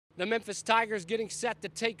The Memphis Tigers getting set to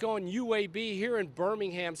take on UAB here in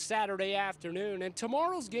Birmingham Saturday afternoon, and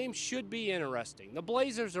tomorrow's game should be interesting. The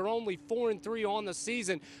Blazers are only 4-3 on the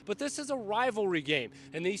season, but this is a rivalry game,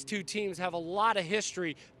 and these two teams have a lot of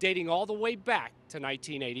history dating all the way back to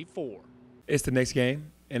 1984. It's the next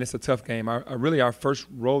game, and it's a tough game. Really our first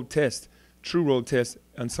road test, true road test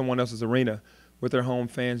in someone else's arena with their home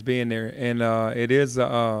fans being there. And it is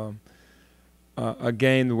a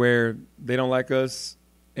game where they don't like us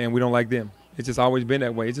and we don't like them. It's just always been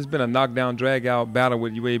that way. It's just been a knockdown, drag-out battle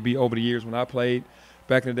with UAB over the years when I played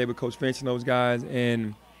back in the day with Coach Finch and those guys.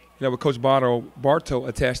 And with Coach Bartow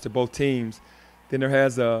attached to both teams, then it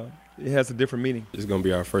has a different meaning. It's going to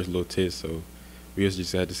be our first little test, so we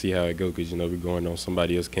just have to see how it goes because, we're going on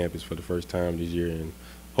somebody else's campus for the first time this year and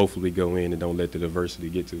hopefully go in and don't let the diversity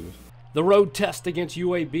get to us. The road test against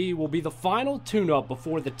UAB will be the final tune-up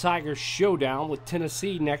before the Tigers showdown with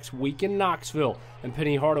Tennessee next week in Knoxville. And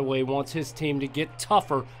Penny Hardaway wants his team to get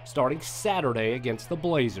tougher starting Saturday against the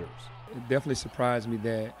Blazers. It definitely surprised me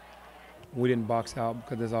that we didn't box out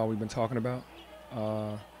because that's all we've been talking about.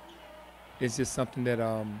 It's just something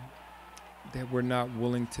that we're not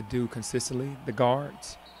willing to do consistently. The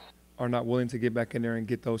guards are not willing to get back in there and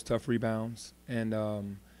get those tough rebounds. And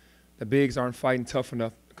the bigs aren't fighting tough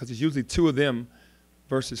enough because it's usually two of them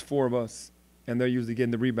versus four of us, and they're usually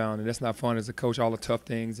getting the rebound, and that's not fun as a coach, all the tough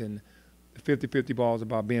things. And the 50-50 ball is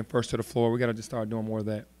about being first to the floor. We got to just start doing more of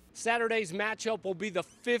that. Saturday's matchup will be the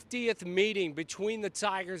 50th meeting between the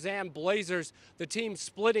Tigers and Blazers, the team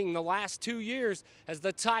splitting the last 2 years as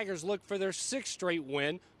the Tigers look for their 6th straight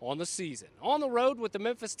win on the season. On the road with the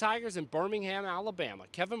Memphis Tigers in Birmingham, Alabama,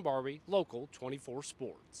 Kevin Barbie, Local 24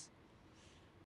 Sports.